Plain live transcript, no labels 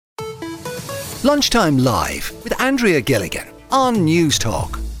Lunchtime Live with Andrea Gilligan on News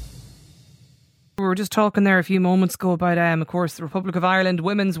Talk. We were just talking there a few moments ago about, of course, the Republic of Ireland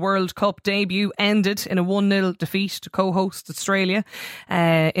Women's World Cup debut ended in a 1-0 defeat to co-host Australia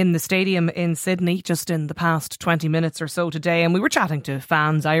in the stadium in Sydney just in the past 20 minutes or so today. And we were chatting to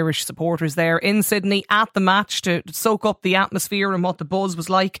fans, Irish supporters there in Sydney at the match to soak up the atmosphere and what the buzz was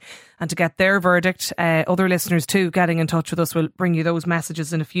like and to get their verdict. Other listeners too getting in touch with us. We'll bring you those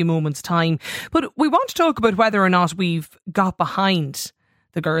messages in a few moments' time. But we want to talk about whether or not we've got behind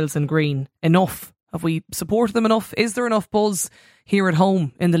the girls in green enough. Have we supported them enough? Is there enough buzz here at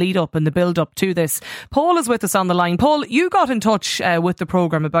home in the lead up and the build up to this? Paul is with us on the line. Paul, you got in touch with the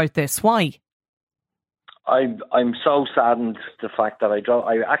programme about this. Why? I'm so saddened the fact that I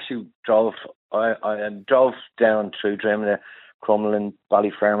drove down through Drimnagh, Crumlin,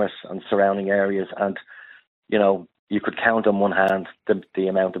 Ballyfermot and surrounding areas, and you know you could count on one hand the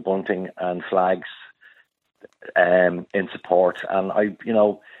amount of bunting and flags in support. And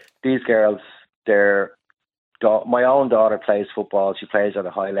these girls, my own daughter plays football. She plays at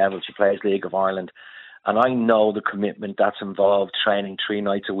a high level. She plays League of Ireland, and I know the commitment that's involved. Training 3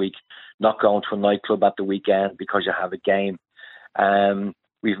 nights a week, not going to a nightclub at the weekend because you have a game.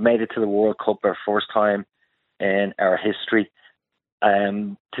 We've made it to the World Cup our first time in our history.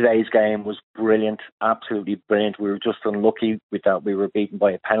 Today's game was brilliant, absolutely brilliant. We were just unlucky with that. We were beaten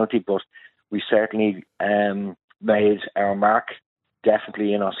by a penalty, but we certainly made our mark,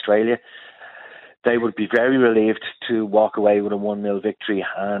 definitely in Australia. They would be very relieved to walk away with a 1-0 victory,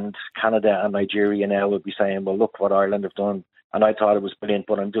 and Canada and Nigeria now would be saying, well, look what Ireland have done. And I thought it was brilliant,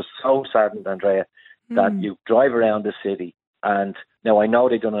 but I'm just so saddened, Andrea, that you drive around the city, and now I know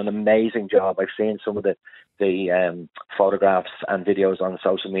they've done an amazing job. I've seen some of the photographs and videos on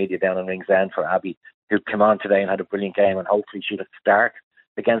social media down in Ringsend for Abby, who came on today and had a brilliant game, and hopefully she'll start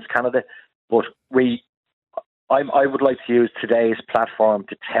against Canada. But I would like to use today's platform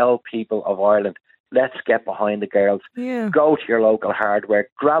to tell people of Ireland, let's get behind the girls. Yeah. Go to your local hardware,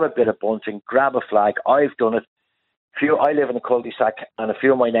 grab a bit of bunting, grab a flag. I've done it. I live in a cul-de-sac, and a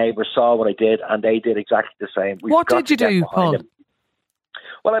few of my neighbours saw what I did, and they did exactly the same. What did you do, Paul? Them.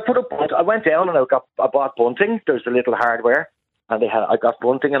 Well, I went down and I bought bunting. There's a little hardware, and I got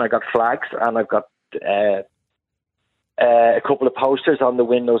bunting and I got flags, and I've got a couple of posters on the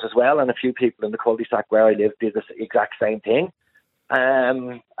windows as well, and a few people in the cul-de-sac where I live did the exact same thing.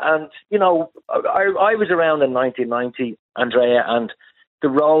 And you know, I was around in 1990, Andrea, and the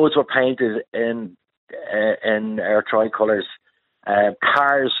roads were painted in our tricolours.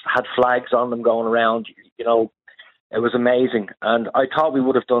 Cars had flags on them going around. You know, it was amazing, and I thought we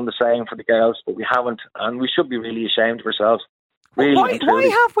would have done the same for the girls, but we haven't, and we should be really ashamed of ourselves. Really, why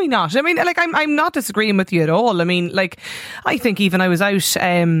have we not? I mean, like, I'm not disagreeing with you at all. I mean, like, I think even I was out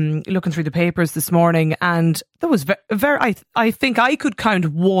looking through the papers this morning, and there was I think I could count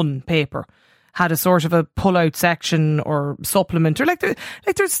one paper had a sort of a pull-out section or supplement, or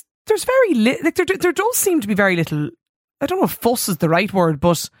there's very there does seem to be very little. I don't know if fuss is the right word,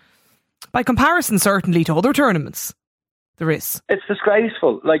 but by comparison, certainly to other tournaments, there is. It's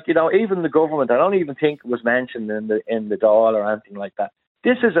disgraceful. Like, you know, even the government, I don't even think it was mentioned in the Dáil or anything like that.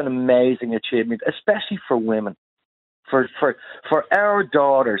 This is an amazing achievement, especially for women, for our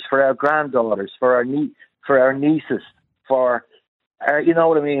daughters, for our granddaughters, for our nieces, for our, you know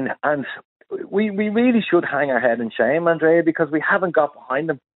what I mean? And we really should hang our head in shame, Andrea, because we haven't got behind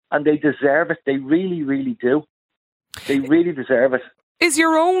them, and they deserve it. They really, really do. They really deserve it. Is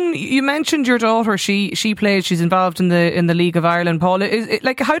your own? You mentioned your daughter. She plays. She's involved in the League of Ireland. Paul,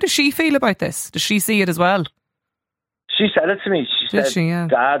 how does she feel about this? Does she see it as well? She said it to me. She said, yeah.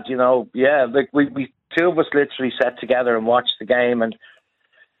 "Dad, you know, yeah, like we two of us literally sat together and watched the game, and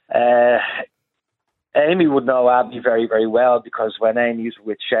Amy would know Abby very, very well, because when Amy was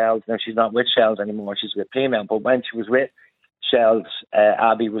with Shells, now she's not with Shells anymore. She's with Female, but when she was with Shells,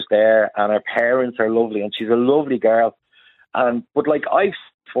 Abby was there, and her parents are lovely, and she's a lovely girl." But like, I've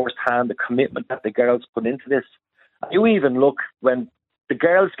firsthand the commitment that the girls put into this. You even look when the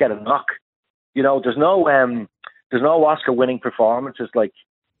girls get a knock. You know, there's no Oscar-winning performances like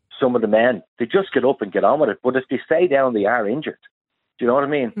some of the men. They just get up and get on with it. But if they stay down, they are injured. Do you know what I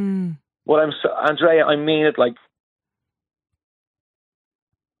mean? Well, Andrea, I mean it. Like,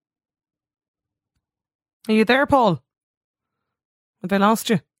 are you there, Paul? Have I lost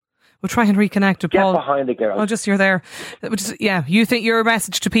you? We'll try and reconnect with Paul. Get behind the girl. Oh, just you're there. Yeah, you think your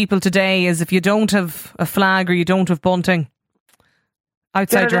message to people today is, if you don't have a flag or you don't have bunting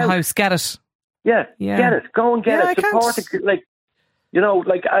outside your house, get it. Yeah, get it. Go and get it. Support it. Like, you know,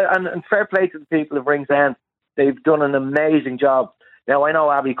 like, and fair play to the people of Ringsend. They've done an amazing job. Now, I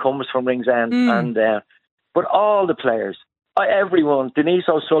know Abby comes from Ringsend, but all the players, everyone, Denise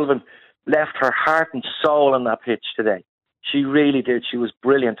O'Sullivan left her heart and soul on that pitch today. She really did. She was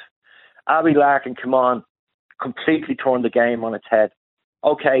brilliant. Abby Larkin, come on, completely turned the game on its head.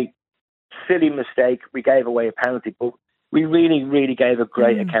 Okay, silly mistake. We gave away a penalty, but we really, really gave a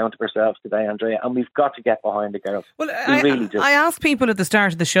great account of ourselves today, Andrea, and we've got to get behind the girls. Well, we really do. I asked people at the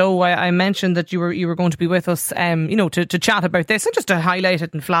start of the show, I mentioned that you were going to be with us, to chat about this and just to highlight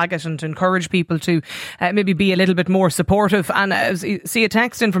it and flag it and to encourage people to maybe be a little bit more supportive. And see a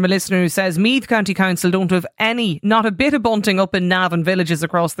text in from a listener who says, Meath County Council don't have not a bit of bunting up in Navan villages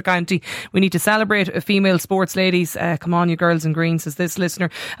across the county. We need to celebrate female sports ladies. Come on, you girls in green, says this listener.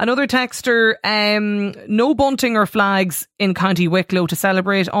 Another texter, no bunting or flags in County Wicklow to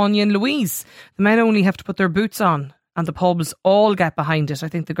celebrate Anya and Louise. The men only have to put their boots on and the pubs all get behind it. I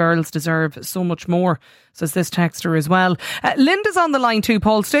think the girls deserve so much more, says this texter as well. Linda's on the line too,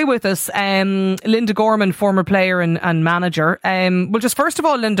 Paul. Stay with us. Linda Gorman, former player and manager. Well, just first of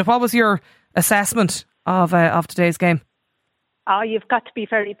all, Linda, what was your assessment of today's game? Oh, you've got to be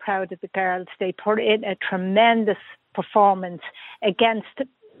very proud of the girls. They put in a tremendous performance against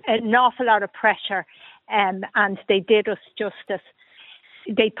an awful lot of pressure. And they did us justice.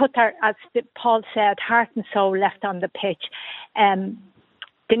 They put their, as Paul said, heart and soul left on the pitch.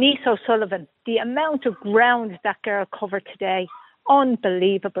 Denise O'Sullivan, the amount of ground that girl covered today,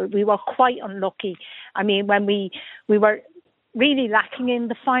 unbelievable. We were quite unlucky. I mean, when we were really lacking in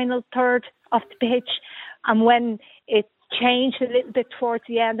the final third of the pitch, and when it changed a little bit towards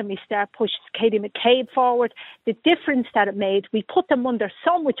the end and we started pushing Katie McCabe forward, the difference that it made, we put them under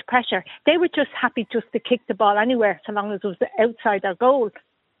so much pressure. They were just happy just to kick the ball anywhere so long as it was outside their goal.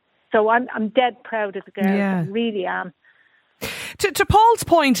 So I'm dead proud of the girls. I really am. To Paul's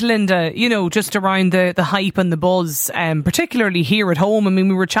point, Linda, just around the hype and the buzz, particularly here at home. I mean,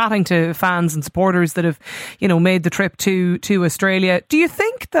 we were chatting to fans and supporters that have, made the trip to Australia. Do you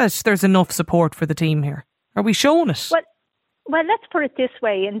think that there's enough support for the team here? Are we showing it? Well, let's put it this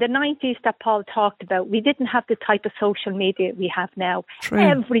way. In the 90s that Paul talked about, we didn't have the type of social media we have now. True.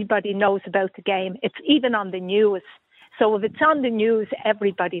 Everybody knows about the game. It's even on the news. So if it's on the news,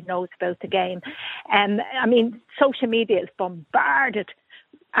 everybody knows about the game. I mean, social media is bombarded.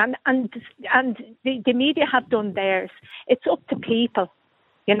 And the media have done theirs. It's up to people.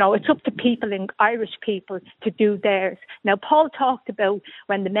 It's up to people, Irish people, to do theirs. Now, Paul talked about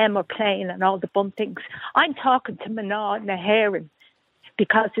when the men were playing and all the buntings. I'm talking to Maná na hÉireann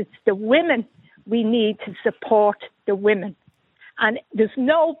because it's the women we need to support the women. And there's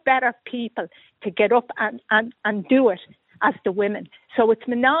no better people to get up and do it as the women. So it's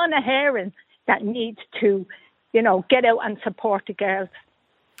Maná na hÉireann that needs to, get out and support the girls.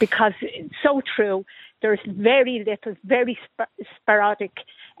 Because it's so true, there's very little, very sporadic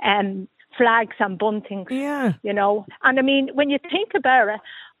flags and buntings, And I mean, when you think about it,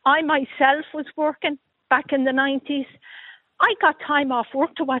 I myself was working back in the 90s. I got time off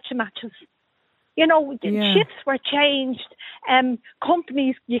work to watch the matches. Shifts were changed.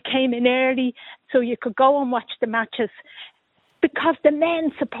 Companies, you came in early so you could go and watch the matches because the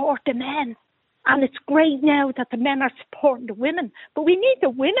men support the men. And it's great now that the men are supporting the women, but we need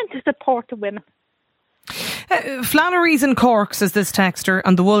the women to support the women. Flannery's in Cork, says this texter,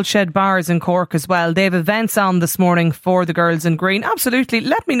 and the Woolshed Bars in Cork as well. They have events on this morning for the girls in green. Absolutely.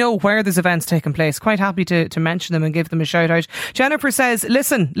 Let me know where there's events taking place. Quite happy to mention them and give them a shout out. Jennifer says,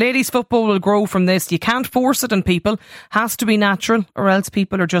 listen, ladies football will grow from this. You can't force it on people. Has to be natural or else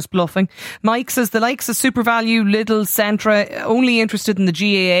people are just bluffing. Mike says the likes of SuperValu, Lidl, Centra, only interested in the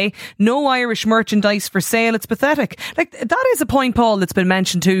GAA. No Irish merchandise for sale. It's pathetic. That is a point, Paul, that's been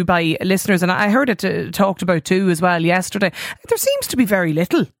mentioned too by listeners, and I heard it talked about too as well yesterday. There seems to be very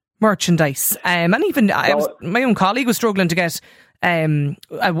little merchandise, and even my own colleague was struggling to get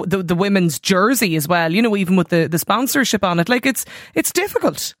the women's jersey as well, even with the sponsorship on it. It's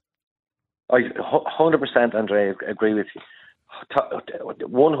difficult. I 100%, Andrea, agree with you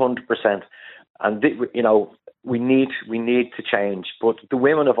 100%. And we need to change, but the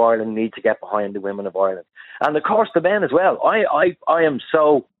women of Ireland need to get behind the women of Ireland, and of course the men as well. I am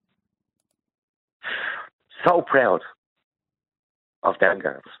so proud of them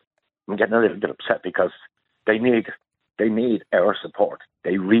girls. I'm getting a little bit upset because they need our support.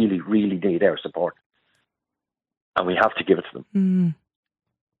 They really, really need our support, and we have to give it to them.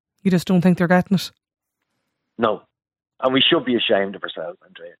 You just don't think they're getting it? No, and we should be ashamed of ourselves,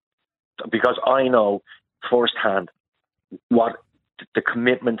 Andrea, because I know firsthand what the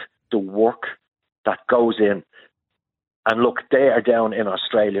commitment, the work that goes in. And look, they are down in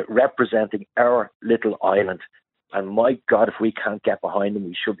Australia representing our little island And my God, if we can't get behind them,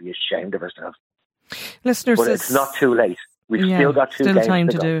 we should be ashamed of ourselves. Listeners, but it's not too late. We've still got two games time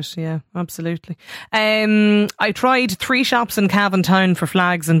to do it. Yeah, absolutely. I tried 3 shops in Cavan Town for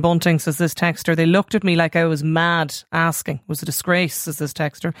flags and bunting, says this texter. They looked at me like I was mad asking. It was a disgrace, says this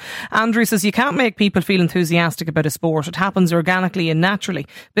texter. Andrew says you can't make people feel enthusiastic about a sport. It happens organically and naturally.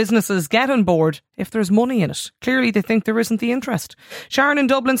 Businesses get on board if there's money in it. Clearly they think there isn't the interest. Sharon in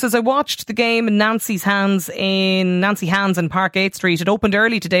Dublin says I watched the game in Nancy Hands in Park 8 Street. It opened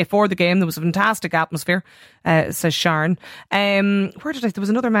early today for the game. There was a fantastic atmosphere, says Sharon. There was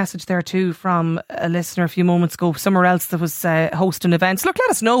another message there too from a listener a few moments ago, somewhere else that was hosting events. Look,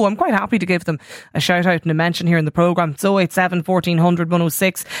 let us know. I'm quite happy to give them a shout out and a mention here in the programme. It's 087 1400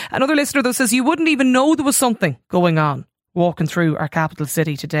 106. Another listener though says you wouldn't even know there was something going on walking through our capital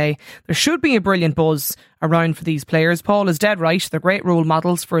city today. There should be a brilliant buzz around for these players. Paul is dead right. They're great role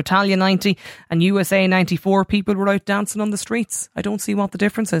models. For Italia 90 and USA 94, people were out dancing on the streets. I don't see what the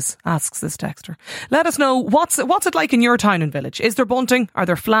difference is, asks this texter. Let us know, what's it like in your town and village? Is there bunting? Are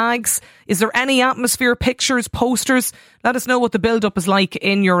there flags? Is there any atmosphere, pictures, posters? Let us know what the build-up is like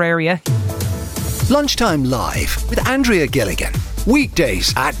in your area. Lunchtime Live with Andrea Gilligan.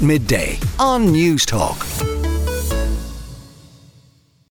 Weekdays at midday on News Talk.